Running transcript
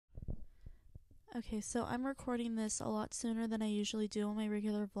Okay, so I'm recording this a lot sooner than I usually do on my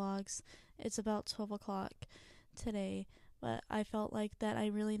regular vlogs. It's about 12 o'clock today, but I felt like that I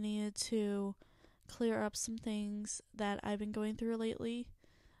really needed to clear up some things that I've been going through lately.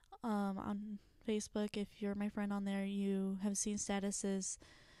 On Facebook, if you're my friend on there, you have seen statuses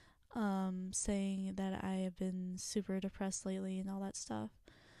saying that I have been super depressed lately and all that stuff.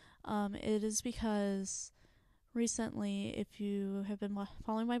 It is because recently, if you have been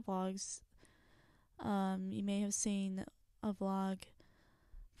following my vlogs, you may have seen a vlog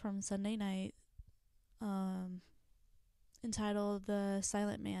from Sunday night um, entitled The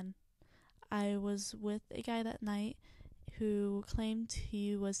Silent Man. I was with a guy that night who claimed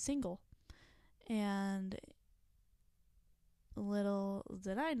he was single. And little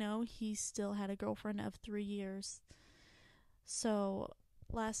did I know, he still had a girlfriend of 3 years. So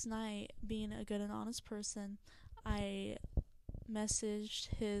last night, being a good and honest person, I messaged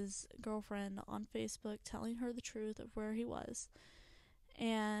his girlfriend on Facebook telling her the truth of where he was.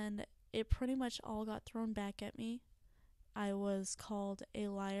 And it pretty much all got thrown back at me. I was called a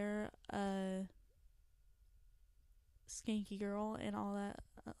liar, a skanky girl, and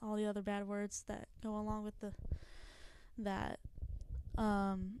all the other bad words that go along with that.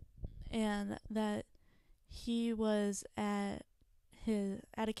 And that he was at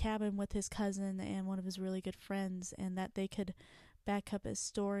a cabin with his cousin and one of his really good friends, and that they could back up his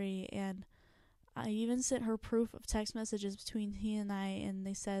story. And I even sent her proof of text messages between he and I, and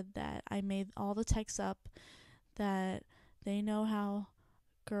they said that I made all the texts up, that they know how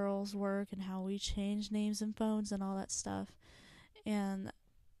girls work and how we change names and phones and all that stuff. And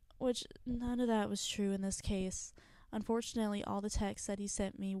which none of that was true in this case. Unfortunately, all the texts that he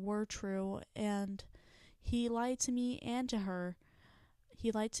sent me were true, and he lied to me and to her.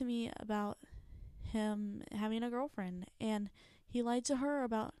 He lied to me about him having a girlfriend, and he lied to her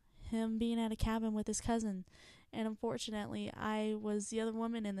about him being at a cabin with his cousin. And unfortunately, I was the other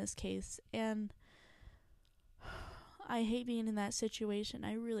woman in this case, and I hate being in that situation.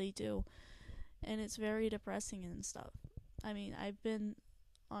 I really do. And it's very depressing and stuff. I mean, I've been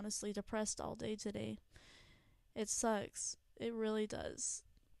honestly depressed all day today. It sucks. It really does.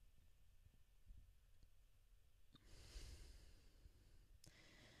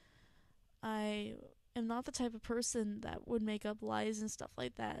 I am not the type of person that would make up lies and stuff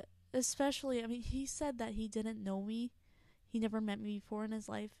like that. Especially, I mean, he said that he didn't know me. He never met me before in his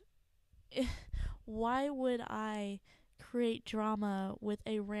life. Why would I create drama with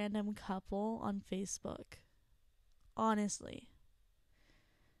a random couple on Facebook? Honestly.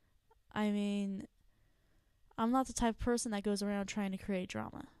 I mean, I'm not the type of person that goes around trying to create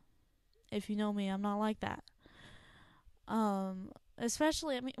drama. If you know me, I'm not like that.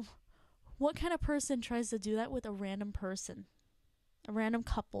 Especially, I mean, what kind of person tries to do that with a random person? A random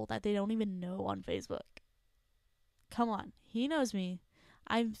couple that they don't even know on Facebook? Come on, he knows me.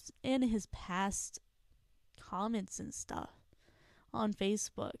 I'm in his past comments and stuff on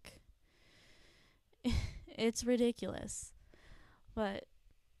Facebook. It's ridiculous. But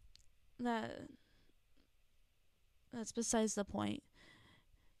that that's besides the point.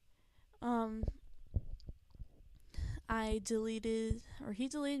 Um I deleted, or he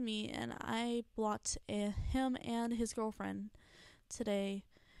deleted me, and I blocked him and his girlfriend today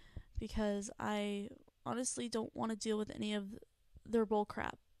because I honestly don't want to deal with any of their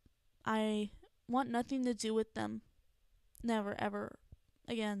bullcrap. I want nothing to do with them. Never, ever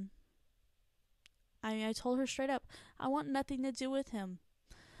again. I told her straight up, I want nothing to do with him.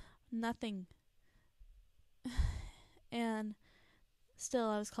 Nothing. And still,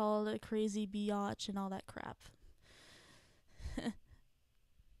 I was called a crazy biatch and all that crap.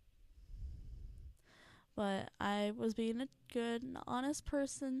 But I was being a good and honest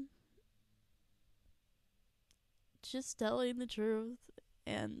person, just telling the truth,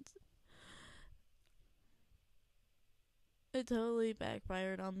 and it totally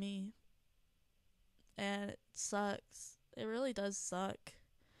backfired on me. And it sucks. It really does suck.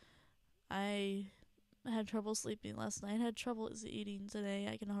 I had trouble sleeping last night, had trouble eating today.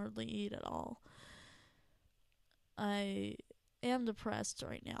 I can hardly eat at all. I am depressed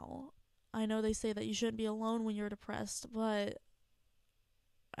right now. I know they say that you shouldn't be alone when you're depressed, but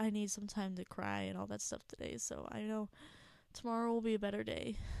I need some time to cry and all that stuff today, so I know tomorrow will be a better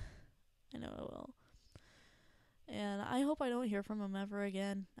day. I know it will. And I hope I don't hear from them ever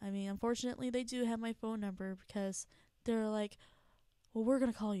again. I mean, unfortunately, they do have my phone number because they're like, well, we're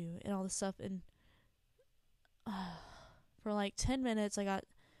going to call you and all this stuff. And for like 10 minutes, I got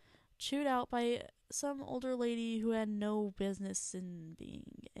chewed out by some older lady who had no business in being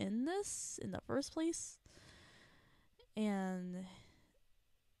in this in the first place. And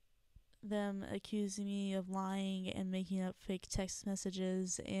them accusing me of lying and making up fake text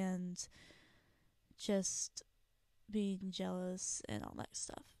messages and just being jealous and all that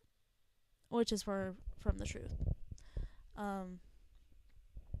stuff, which is far from the truth.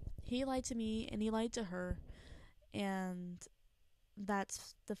 He lied to me and he lied to her, and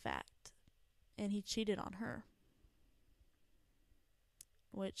that's the fact. And he cheated on her,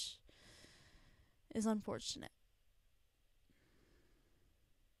 which is unfortunate.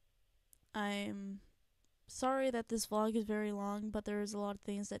 I'm sorry that this vlog is very long, but there's a lot of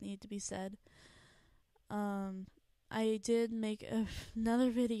things that need to be said. I did make another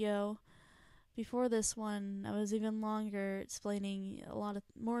video before this one. I was even longer, explaining a lot of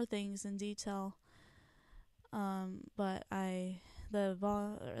more things in detail. But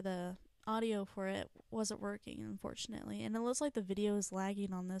the audio for it wasn't working, unfortunately, and it looks like the video is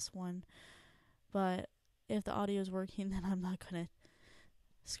lagging on this one. But if the audio is working, then I'm not gonna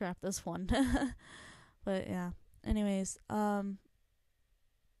scrap this one. But yeah. Anyways,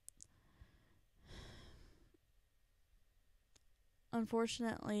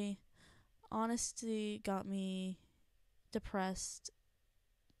 unfortunately, honesty got me depressed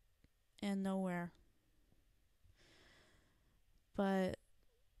and nowhere. But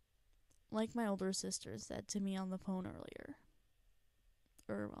like my older sister said to me on the phone earlier,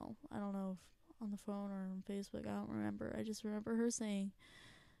 or well, I don't know if on the phone or on Facebook, I don't remember. I just remember her saying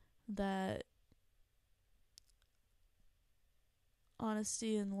that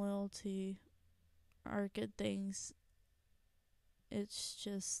honesty and loyalty are good things. It's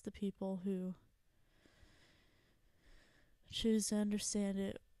just the people who choose to understand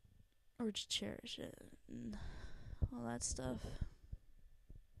it or to cherish it and all that stuff.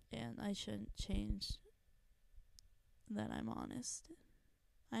 And I shouldn't change that I'm honest.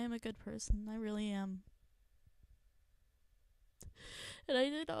 I am a good person. I really am. And I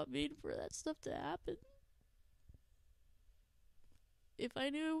did not mean for that stuff to happen. If I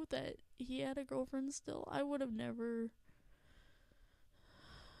knew that he had a girlfriend still, I would have never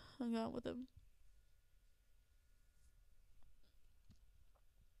hung out with him.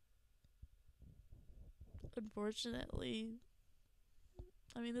 Unfortunately,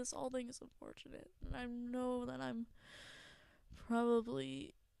 I mean, this whole thing is unfortunate. And I know that I'm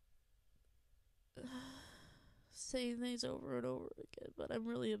probably saying things over and over again, but I'm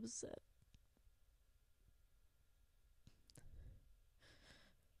really upset.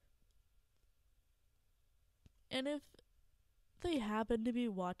 And if they happen to be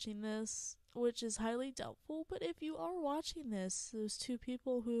watching this, which is highly doubtful, but if you are watching this, those two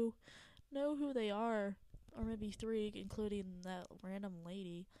people who know who they are, or maybe three, including that random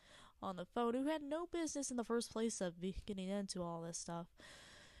lady on the phone who had no business in the first place of getting into all this stuff.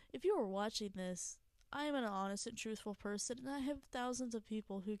 If you are watching this, I am an honest and truthful person, and I have thousands of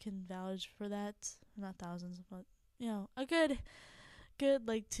people who can vouch for that. Not thousands, but, you know, a good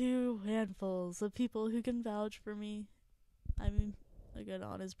like 2 handfuls of people who can vouch for me. I'm a good,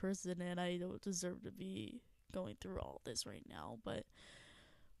 honest person, and I don't deserve to be going through all this right now, but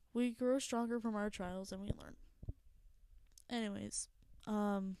we grow stronger from our trials and we learn. Anyways,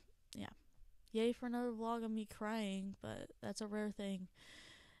 yeah. Yay for another vlog of me crying, but that's a rare thing.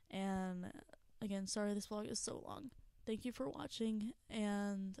 And again, sorry this vlog is so long. Thank you for watching,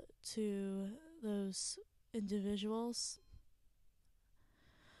 and to those individuals,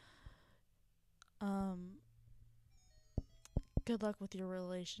 good luck with your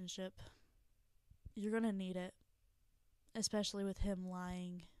relationship. You're gonna need it, especially with him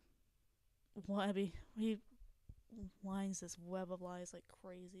lying. Well, I mean, he winds this web of lies like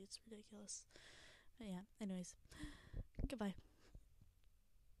crazy. It's ridiculous. But yeah, anyways, goodbye.